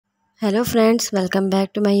Hello friends, welcome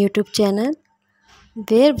back to my YouTube channel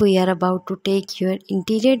where we are about to take your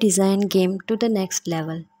interior design game to the next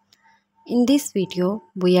level. In this video,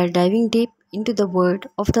 we are diving deep into the world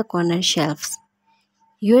of the corner shelves,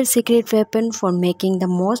 your secret weapon for making the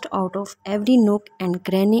most out of every nook and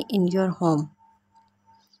cranny in your home.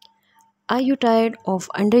 Are you tired of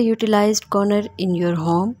underutilized corner in your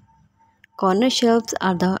home? Corner shelves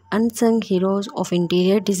are the unsung heroes of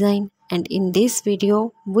interior design, and in this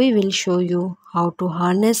video, we will show you how to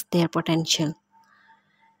harness their potential.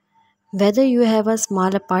 Whether you have a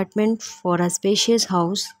small apartment or a spacious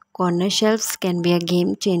house, corner shelves can be a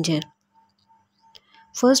game changer.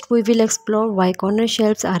 First, we will explore why corner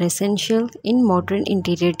shelves are essential in modern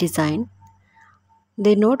interior design.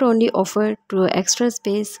 They not only offer true extra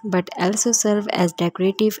space but also serve as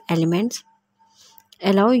decorative elements,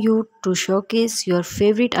 allow you to showcase your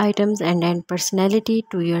favorite items and add personality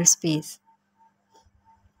to your space.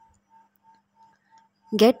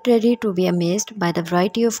 Get ready to be amazed by the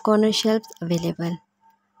variety of corner shelves available.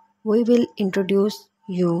 We will introduce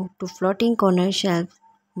you to floating corner shelves,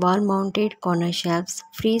 wall-mounted corner shelves,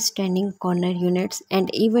 freestanding corner units, and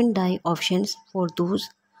even die options for those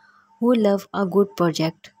who love a good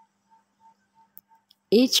project.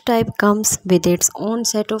 Each type comes with its own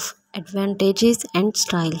set of advantages and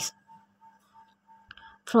styles.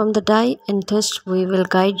 From the die enthusiast, we will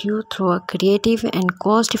guide you through a creative and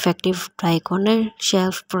cost-effective tri-corner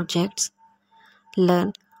shelf projects.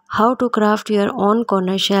 Learn how to craft your own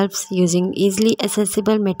corner shelves using easily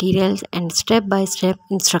accessible materials and step-by-step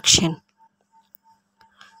instruction.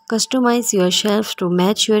 Customize your shelves to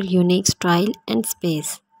match your unique style and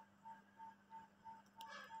space.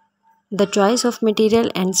 The choice of material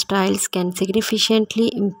and styles can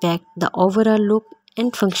significantly impact the overall look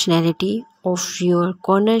and functionality of your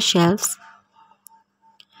corner shelves.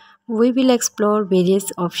 We will explore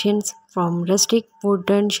various options from rustic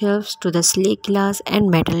wooden shelves to the sleek glass and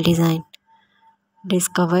metal design.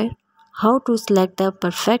 Discover how to select the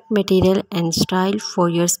perfect material and style for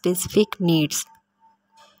your specific needs.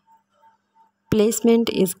 Placement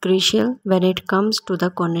is crucial when it comes to the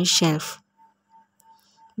corner shelf.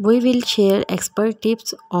 We will share expert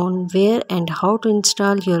tips on where and how to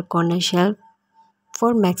install your corner shelf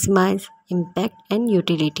for maximize impact and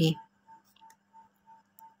utility.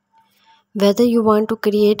 Whether you want to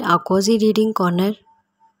create a cozy reading corner,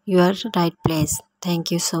 you are right place. Thank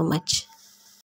you so much.